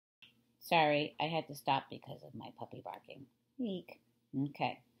Sorry, I had to stop because of my puppy barking. Eek.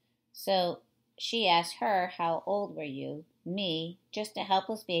 Okay. So she asked her, "How old were you?" Me, just a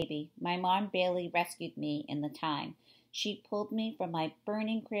helpless baby. My mom barely rescued me in the time. She pulled me from my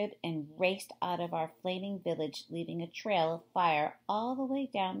burning crib and raced out of our flaming village, leaving a trail of fire all the way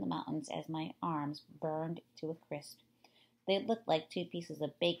down the mountains as my arms burned to a crisp. They looked like two pieces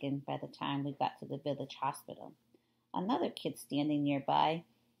of bacon by the time we got to the village hospital. Another kid standing nearby,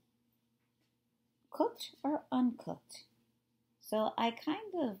 cooked or uncooked. So I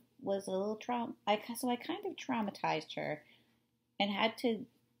kind of was a little so I kind of traumatized her and had to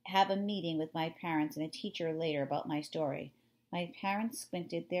have a meeting with my parents and a teacher later about my story. My parents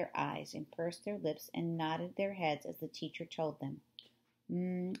squinted their eyes and pursed their lips and nodded their heads as the teacher told them.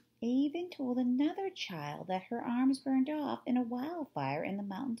 I even told another child that her arms burned off in a wildfire in the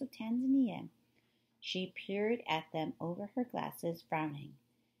mountains of Tanzania. She peered at them over her glasses, frowning.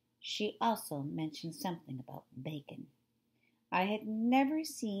 She also mentioned something about bacon. I had never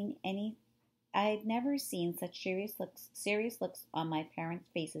seen such serious looks on my parents'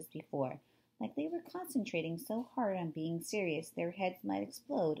 faces before, like they were concentrating so hard on being serious their heads might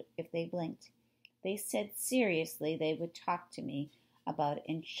explode if they blinked. They said seriously they would talk to me about it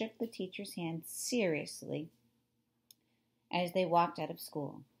and shook the teacher's hand seriously as they walked out of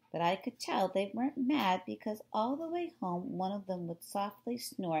school. But I could tell they weren't mad because all the way home one of them would softly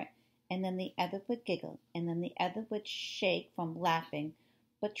snort and then the other would giggle and then the other would shake from laughing,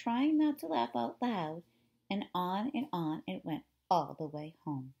 but trying not to laugh out loud, and on it went all the way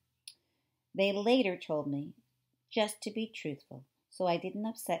home. They later told me just to be truthful, so I didn't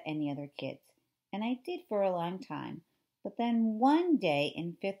upset any other kids, and I did for a long time. But then one day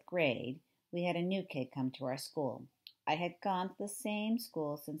in 5th grade, we had a new kid come to our school. I had gone to the same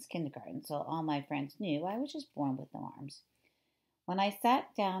school since kindergarten, so all my friends knew I was just born with no arms. When I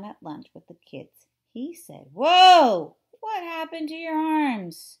sat down at lunch with the kids, he said, "Whoa! What happened to your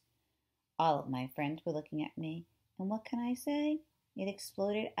arms?" All of my friends were looking at me, and what can I say? It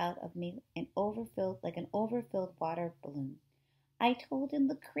exploded out of me and overfilled like an overfilled water balloon. I told him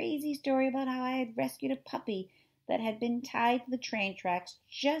the crazy story about how I had rescued a puppy that had been tied to the train tracks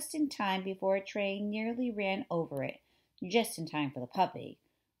just in time before a train nearly ran over it. Just in time for the puppy,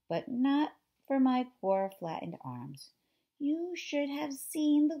 but not for my poor flattened arms. You should have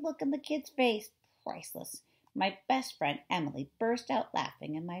seen the look on the kid's face. Priceless. My best friend Emily burst out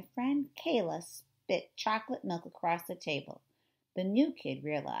laughing, and my friend Kayla spit chocolate milk across the table. The new kid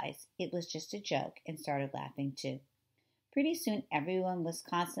realized it was just a joke and started laughing too. Pretty soon everyone was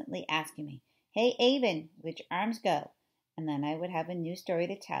constantly asking me, "Hey, Avon, which arms go?" And then I would have a new story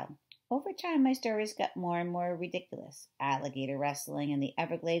to tell. Over time, my stories got more and more ridiculous. Alligator wrestling in the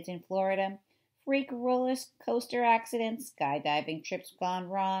Everglades in Florida, freak roller coaster accidents, skydiving trips gone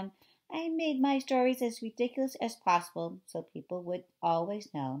wrong. I made my stories as ridiculous as possible so people would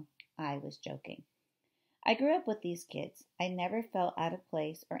always know I was joking. I grew up with these kids. I never felt out of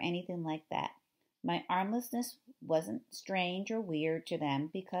place or anything like that. My armlessness wasn't strange or weird to them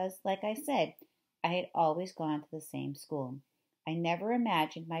because, like I said, I had always gone to the same school. I never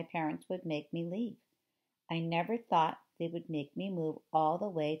imagined my parents would make me leave. I never thought they would make me move all the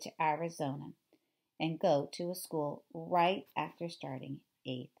way to Arizona and go to a school right after starting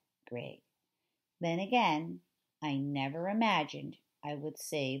 8th grade. Then again, I never imagined I would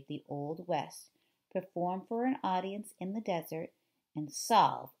save the Old West, perform for an audience in the desert, and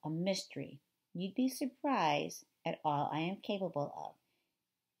solve a mystery. You'd be surprised at all I am capable of,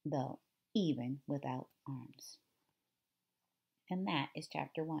 though, even without arms. And that is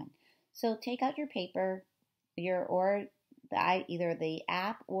chapter 1. So take out your paper, either the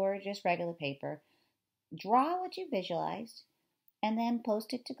app or just regular paper. Draw what you visualized, and then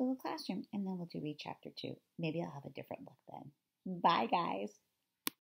post it to Google Classroom, and then we'll read chapter 2. Maybe I'll have a different look then. Bye, guys.